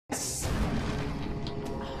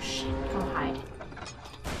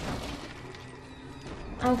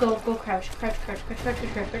Oh, go crouch. Crouch.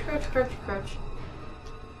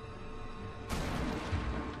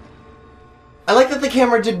 I like that the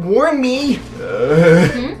camera did warn me!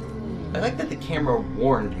 Hmm? I like that the camera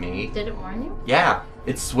warned me. Did it warn you? Yeah,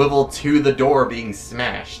 it swiveled to the door being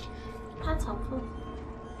smashed. That's helpful.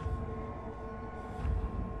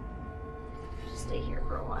 Just stay here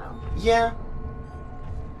for a while. Yeah.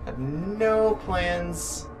 I have no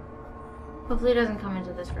plans. Hopefully it doesn't come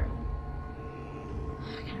into this room.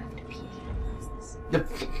 I kind of have to pee again. What is this?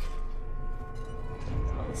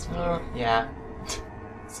 All this fear. Yeah.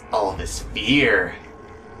 It's all this fear.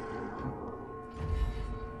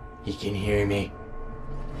 He can hear me.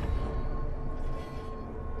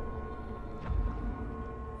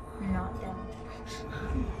 You're not down.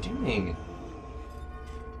 What are you doing?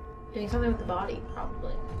 Doing something with the body,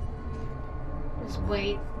 probably. Just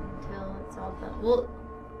wait until it's all done. Well,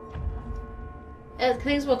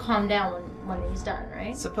 things will calm down when he's done,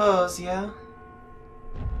 right? Suppose, yeah.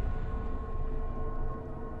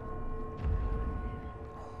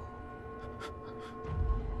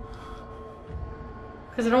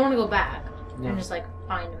 Because I don't want to go back No. and just, like,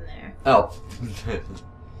 find him there. Oh.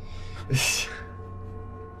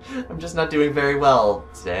 I'm just not doing very well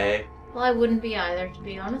today. Well, I wouldn't be either, to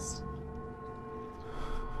be honest.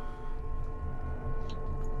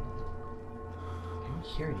 I don't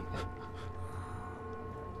hear anything.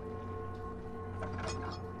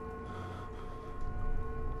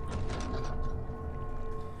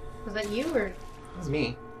 Was that you, or...? It was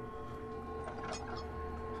me.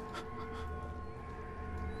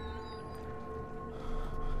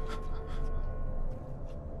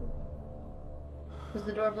 Was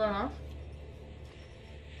the door blown off?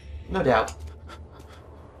 No doubt.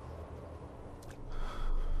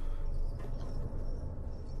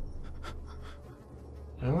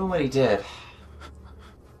 I don't know what he did.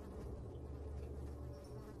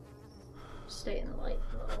 Stay in the light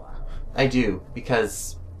for a little while. I do,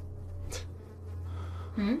 because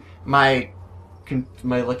Hmm? my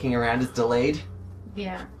looking around is delayed.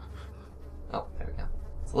 Yeah. Oh, there we go.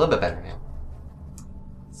 It's a little bit better now.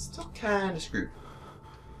 Still kind of screwed.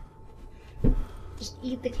 Just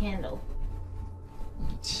eat the candle.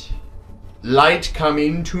 Light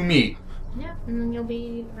coming to me. Yeah, and then you'll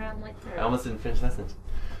be around like I there. almost didn't finish that sentence.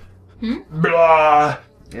 Hmm? Blah.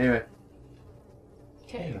 Anyway.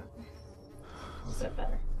 Okay. Is that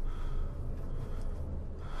better?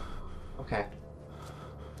 Okay.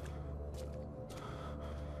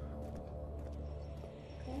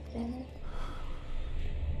 Okay.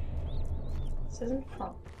 This isn't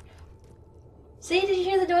fun. See, did you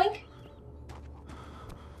hear the doink?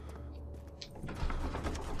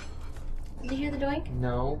 Did you hear the doink?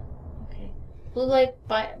 No. Okay. Blue light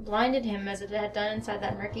blinded him as it had done inside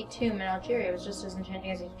that murky tomb in Algeria. It was just as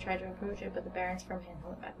enchanting as he tried to approach it, but the Baron's firm hand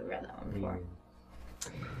held it back. We read that one before.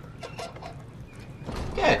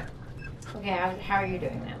 Good. Okay, how are you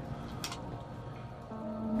doing now?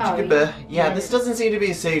 Yeah, this doesn't seem to be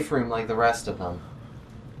a safe room like the rest of them.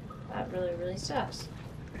 That really, really sucks.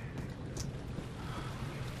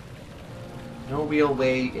 No real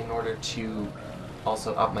way in order to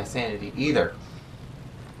also up my sanity either.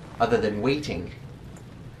 Other than waiting.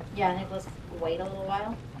 Yeah, I think let's wait a little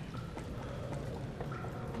while.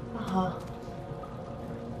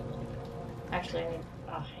 Actually, I need...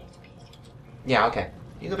 Oh, I need to pee. Yeah, okay.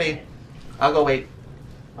 You go be. I'll go wait.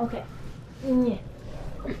 Okay. Yeah.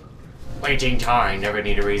 Waiting time. Never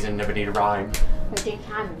need a reason, never need a rhyme. Waiting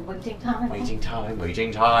time, waiting time. Waiting time,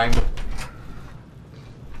 waiting time.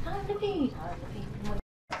 Time to pee, time to pee.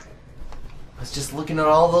 I was just looking at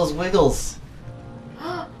all those wiggles.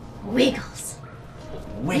 Wiggles.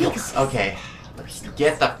 Wiggles. Okay. Let's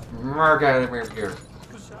get the murk out of here.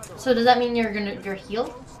 So does that mean you're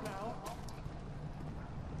healed?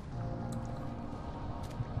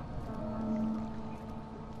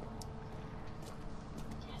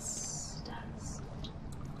 Yes, it does.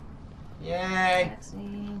 Yay.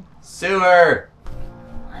 Vaccine. Sewer.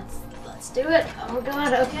 Let's do it. Oh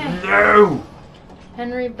god, okay. No.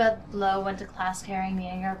 Henry Bedloe went to class carrying the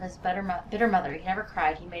anger of his bitter mother. He never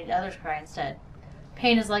cried. He made others cry instead.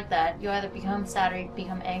 Pain is like that. You either become sad or you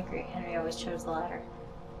become angry. Henry always chose the latter.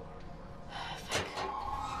 Fuck.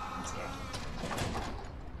 I'm scared.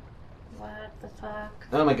 What the fuck?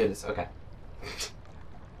 Oh my goodness. Okay.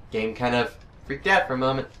 Game kind of freaked out for a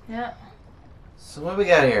moment. Yeah. So what do we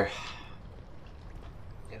got here?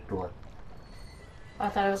 Get a door. Oh, I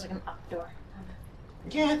thought it was like an up door.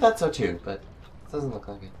 Yeah, I thought so too, but it doesn't look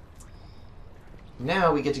like it.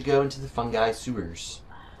 Now we get to go into the fungi sewers.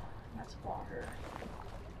 That's water.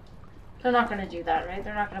 They're not going to do that, right?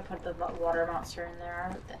 They're not going to put the water monster in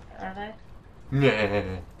there, are they? Nah.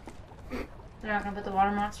 They're not gonna put the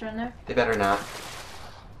water monster in there? They better not.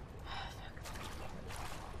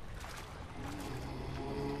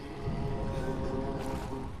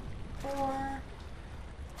 Or...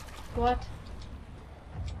 What?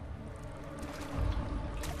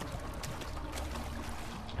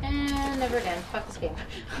 And never again. Fuck this game.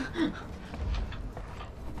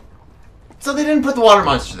 So they didn't put the water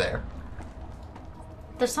monster there.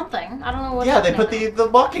 There's something. I don't know what. Yeah, they put the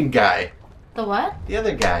walking guy. The what? The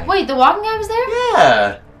other guy. Wait, the walking guy was there?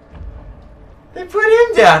 Yeah. They put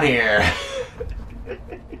him down here.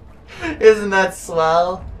 Isn't that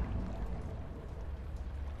swell?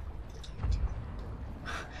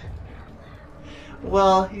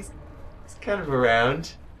 Well, he's kind of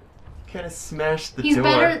around. Kind of smashed the door. He's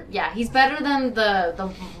better. Yeah, he's better than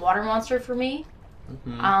the water monster for me.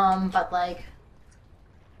 Mm-hmm. But like.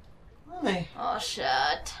 Hey. Oh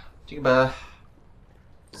shit. But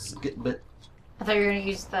I thought you were gonna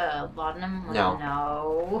use the laudanum. Like,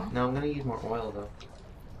 no. No, I'm gonna use more oil though.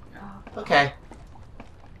 No. Okay.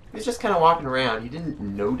 He was just kind of walking around. He didn't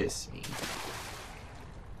notice me.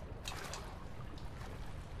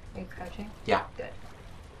 Are you crouching? Yeah. Good.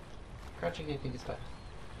 Crouching, I think, is better.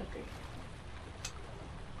 Agreed.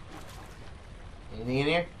 Anything in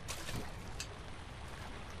here?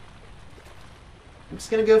 I'm just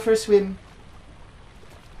gonna go for a swim.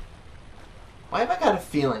 Why have I got a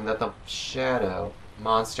feeling that the shadow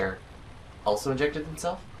monster also injected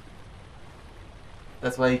himself?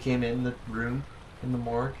 That's why he came in the room in the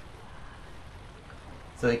morgue?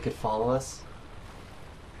 So he could follow us?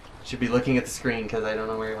 Should be looking at the screen because I don't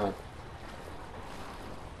know where he went.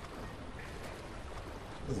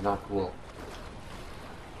 This is not cool.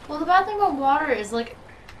 Well, the bad thing about water is like.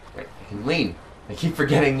 Right, I can lean. I keep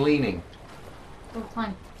forgetting leaning. Oh,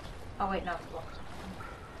 climb. Oh wait, no.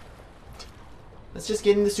 Let's just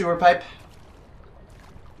get in the sewer pipe.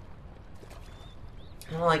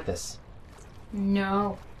 I don't like this.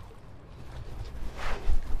 No.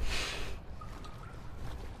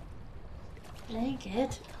 Like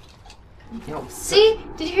it. No. See?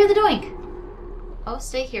 Did you hear the doink? Oh,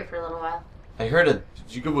 stay here for a little while. I heard a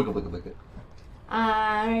jigga wigga wigga wigga.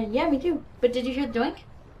 Yeah, me too. But did you hear the doink?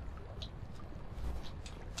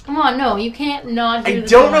 Come on, no, you can't not hear I the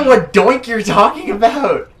don't doink. know what doink you're talking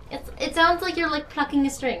about. It sounds like you're like plucking a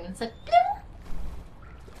string. It's like, pling.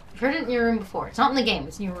 I've heard it in your room before. It's not in the game,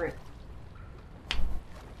 it's in your room.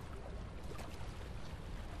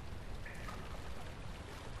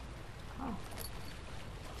 Oh.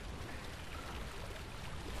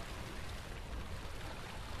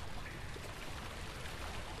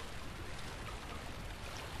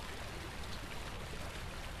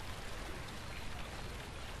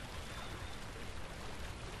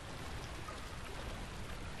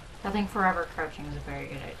 I think forever crouching is a very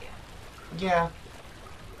good idea. Yeah.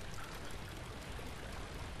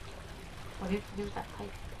 What do you have to do with that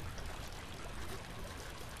pipe?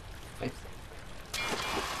 Pipe.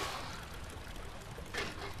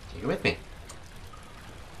 Take it with me.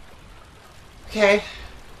 Okay.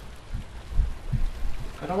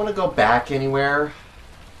 I don't want to go back anywhere.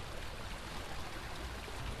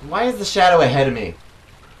 Why is the shadow ahead of me?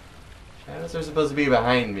 Shadows are supposed to be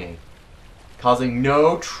behind me. Causing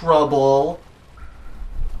no trouble.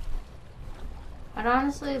 I'd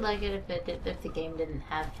honestly like it if the game didn't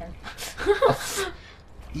have him.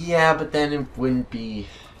 Yeah, but then it wouldn't be.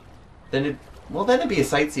 Then it'd be a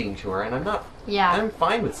sightseeing tour, and I'm not. Yeah. I'm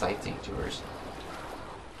fine with sightseeing tours.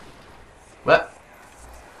 What?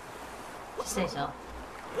 Just stay still.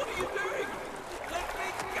 What are you doing? Let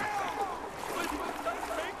me go! Don't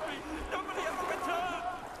take me! Nobody ever return!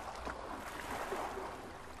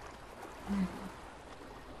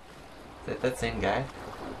 Is that same guy?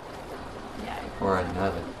 Yeah. Or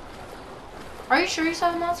another? Are you sure you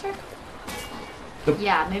saw the monster?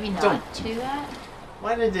 Yeah, maybe not Don't do that.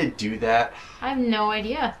 Why did it do that? I have no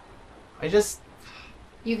idea. I just.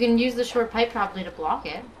 You can use the short pipe probably to block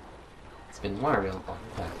it. It's been water real long.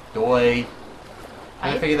 Doy.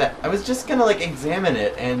 I Pipe? figured that. I was just gonna like examine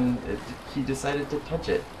it, and he decided to touch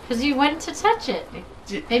it. Because you went to touch it.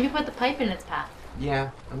 Did- Maybe put the pipe in its path.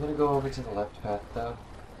 Yeah, I'm gonna go over to the left path though,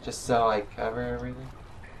 just so I cover everything.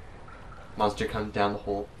 Monster comes down the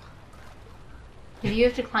hole. Maybe you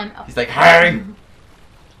have to climb up. He's like, "Hey!"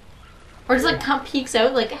 Or just like peeks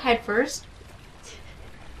out like head first.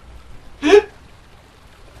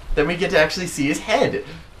 Then we get to actually see his head.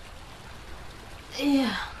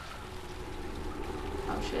 Yeah.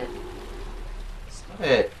 Oh shit. Stop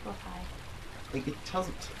it. Go high. Like it tells.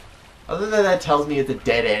 Other than that, tells me it's a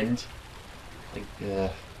dead end. Like,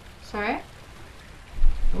 Sorry?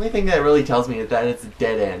 the only thing that really tells me is that it's a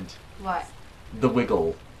dead end. What? The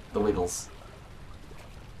Wiggles.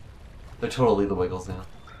 They're totally the Wiggles now.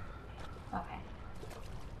 Okay.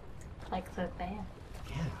 Like the band.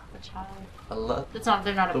 Yeah. The child. I love. It's not.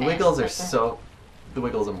 They're not a The band. Wiggles are but so. The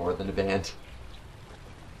Wiggles are more than a band.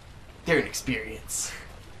 They're an experience.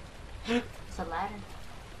 It's a ladder.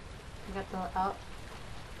 Pick up the. Oh.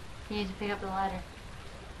 You need to pick up the ladder.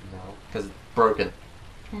 No, because it's broken.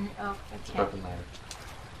 Oh, It's a okay. broken ladder.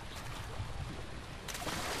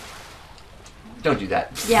 Don't do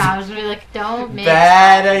that. Yeah, I was gonna be like, don't make.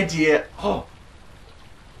 Bad idea. Oh.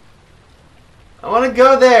 I want to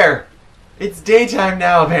go there. It's daytime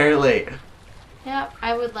now, apparently. Yeah,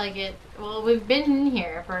 I would like it. Well, we've been in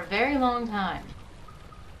here for a very long time.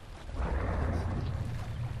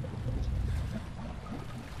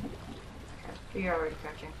 You're already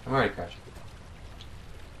crouching. I'm already crouching.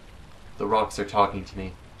 The rocks are talking to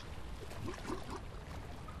me.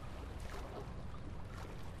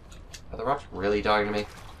 Are the rocks really talking to me?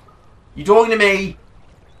 You talking to me?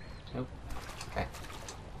 Nope. Okay.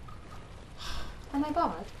 Am I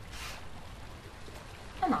bothered?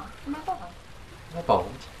 Come on, am I bothered? Am I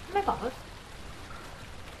bold? Am I bothered?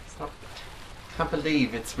 It's not. Can't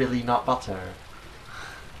believe it's really not butter.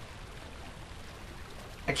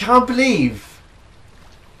 I can't believe.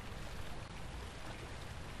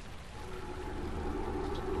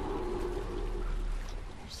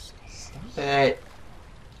 Stop it.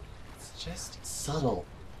 It's just subtle.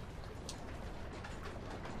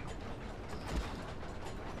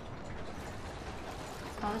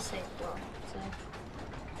 It's not a safe door, so.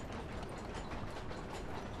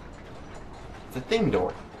 It's a thing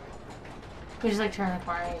door. We just like turn the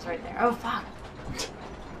corner and he's right there. Oh fuck.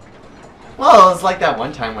 Well, it's like that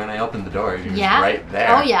one time when I opened the door. He was Yeah? right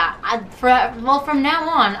there. Oh yeah. From now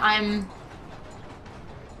on, I'm.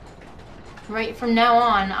 Right from now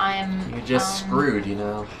on, I'm. You're just screwed, you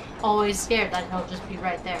know. Always scared that he'll just be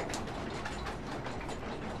right there.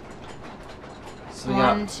 So we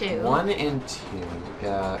One, got two. 1 and 2. We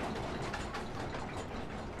got.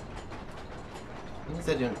 Things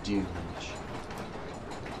that don't do much.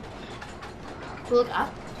 Look up.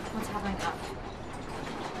 What's happening up?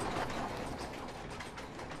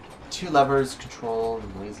 2 levers control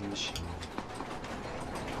noisy machine.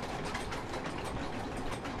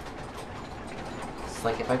 It's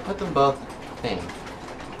like if I put them both thing.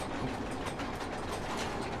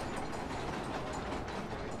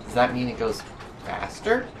 Does that mean it goes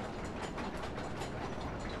faster?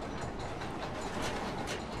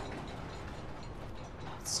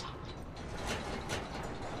 Stop.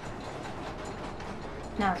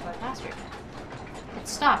 Now it's going faster again. It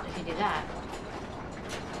stopped if you do that.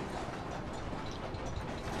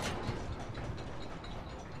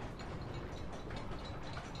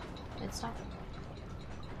 It stopped.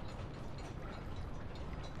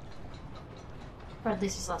 Or at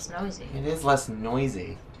least it's less noisy. It is less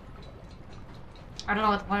noisy. I don't know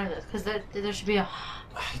what the point of this, because there should be a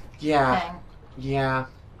Yeah. thing.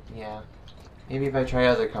 Yeah. Maybe if I try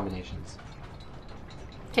other combinations.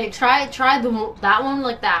 Okay, try that one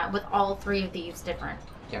like that with all 3 of these different.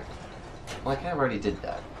 Yeah. Well, I kind of already did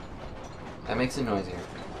that. That makes it noisier.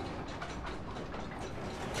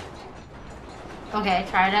 Okay,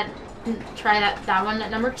 try that one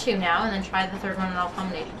at number 2 now, and then try the 3rd one in all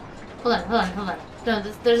combination. Hold on. No,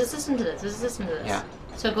 there's a system to this. Yeah.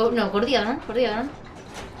 So go to the other one. Go to the other one.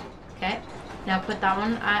 Okay. Now put that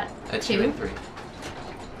one at 2 and 3.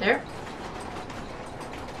 There.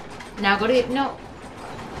 Now go to no.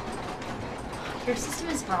 Your system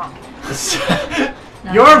is wrong.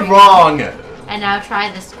 No, You're there you go. wrong! And now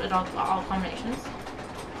try this at all combinations.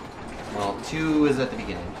 Well, 2 is at the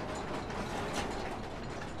beginning.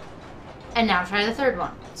 And now try the 3rd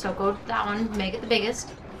one. So go to that one, make it the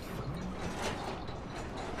biggest.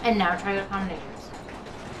 And now try the combinations.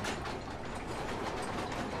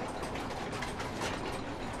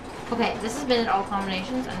 Okay, this has been at all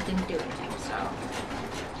combinations and it didn't do anything, so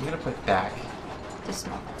I'm gonna put back. to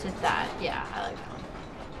small to that. Yeah, I like that one.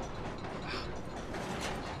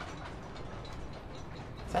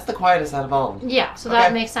 That's the quietest out of all of them. Yeah, so Okay.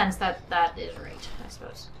 that makes sense that is right, I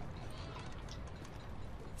suppose.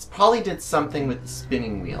 It's probably did something with the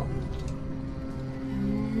spinning wheel.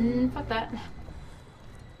 Fuck that.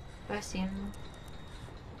 Do I see him?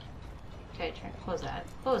 Okay, close that.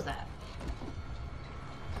 Close that.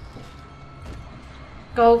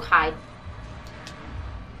 Go hide.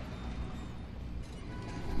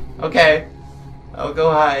 Okay. I'll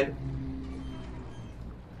go hide.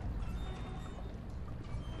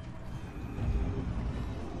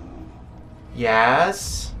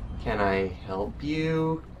 Yes? Can I help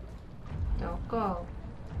you? Don't go.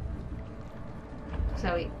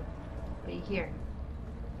 So But you hear.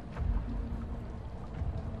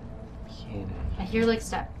 Can I hear like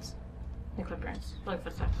steps. Like footprints. Like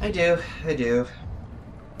footsteps. I do.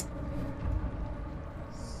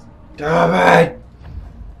 Stop it!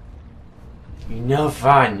 You're no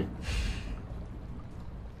fun.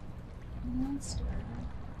 Monster.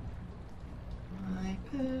 My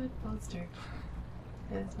pet monster.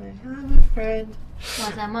 That's my other friend.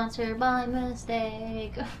 Was that monster by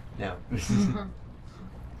mistake? No. The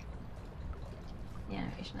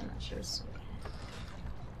animation, I'm not sure, is so bad.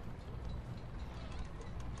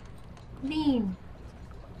 Bean!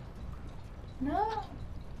 No! I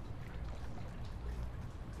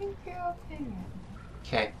think you're okay.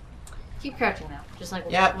 Okay. Keep crouching now, just like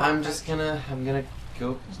Yeah, walk I'm crouch. gonna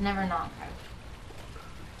go. Just never not crouch.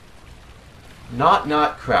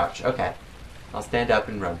 Not crouch. Okay. I'll stand up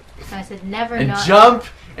and run. No, I said never And not. jump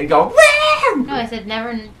and go. Wah! No, I said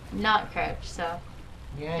never not crouch, so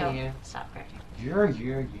Yeah, don't yeah. stop crouching.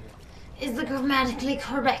 Yeah. Is the grammatically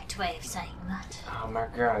correct way of saying that? Oh my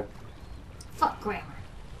god. Fuck grammar.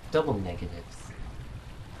 Double negatives.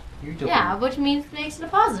 You double. Yeah, which makes it a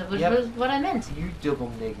positive, which Yep. was what I meant. You double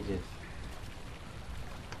negative.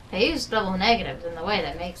 I use double negatives in the way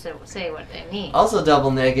that makes it say what they mean. Also,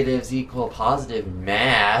 double negatives equal positive in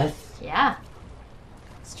math. Yeah,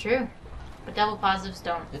 it's true. But double positives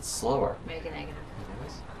don't It's slower. make a negative.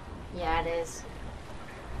 Yeah, it is.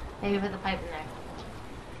 Maybe put the pipe in there.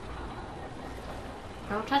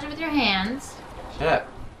 Don't touch it with your hands. Shut up.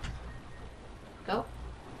 Go.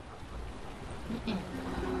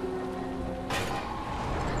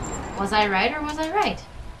 Was I right or was I right?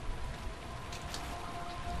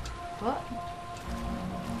 What?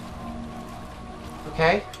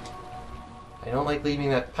 Okay. I don't like leaving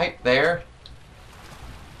that pipe there.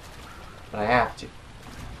 But I have to.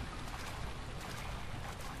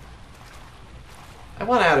 I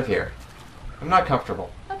want out of here. I'm not comfortable.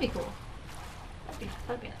 That'd be cool.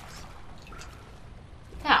 That'd be nice.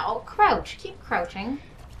 Yeah, I'll crouch. Keep crouching.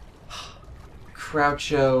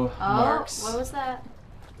 Croucho Oh, marks. what was that?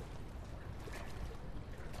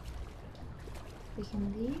 We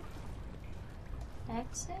can leave.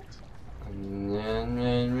 Exit. I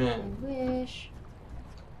wish.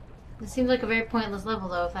 This seems like a very pointless level,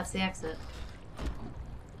 though, if that's the exit.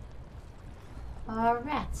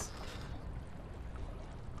 Rats.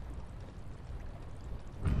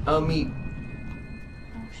 Oh, me.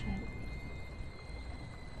 Oh, shit.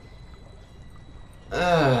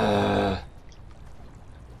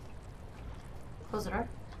 Close the door.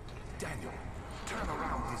 Daniel, turn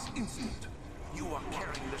around this instant. You are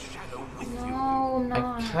carrying the shadow with you. No, I'm I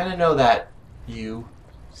not. kind of know that. You.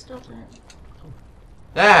 Stop it.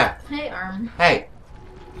 Ah! Hey, arm. Hey!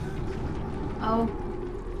 Oh.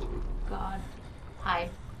 God. Hide.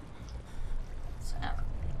 So,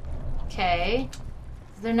 okay.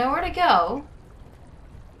 Is there nowhere to go?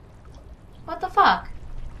 What the fuck?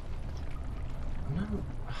 No.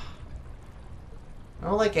 I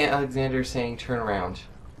don't like Alexander saying turn around.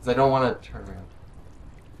 Because I don't want to turn around.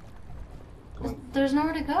 There's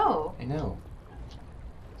nowhere to go. I know.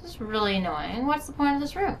 This is really annoying. What's the point of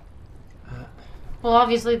this room? Uh, Well,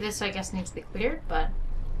 obviously this, I guess, needs to be cleared, but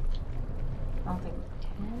I don't think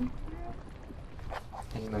we can.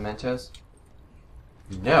 Any mementos?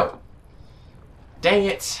 No. Dang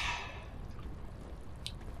it!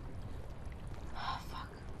 Oh, fuck.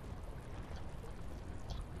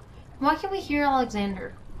 Why can't we hear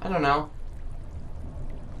Alexander? I don't know.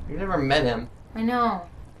 You've never met him. I know.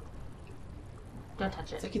 Don't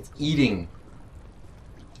touch It's it. like it's eating.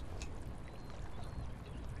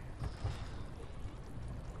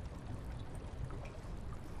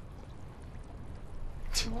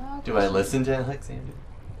 Do I listen to Alexander?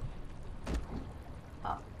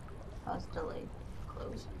 Oh, that was delayed.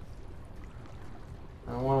 Close.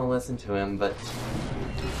 I don't want to listen to him, but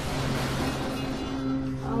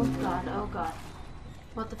Oh god, oh god.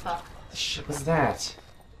 What the fuck? the shit was that?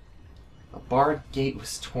 A barred gate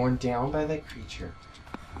was torn down by that creature.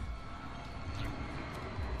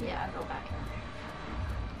 Yeah, go back here.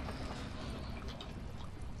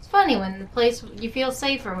 It's funny when the place, you feel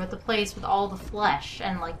safer with the place with all the flesh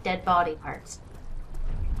and like dead body parts.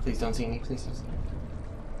 Please don't see me. Please don't see me.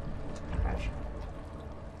 Crouch.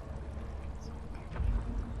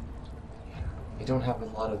 I don't have a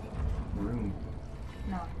lot of room.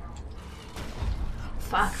 No, no.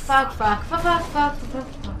 Fuck, fuck, fuck, fuck, fuck, fuck, fuck,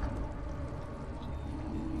 fuck.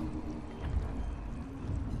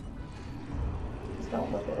 Just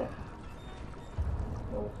don't look at it.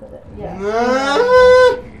 Don't look at it. Yeah.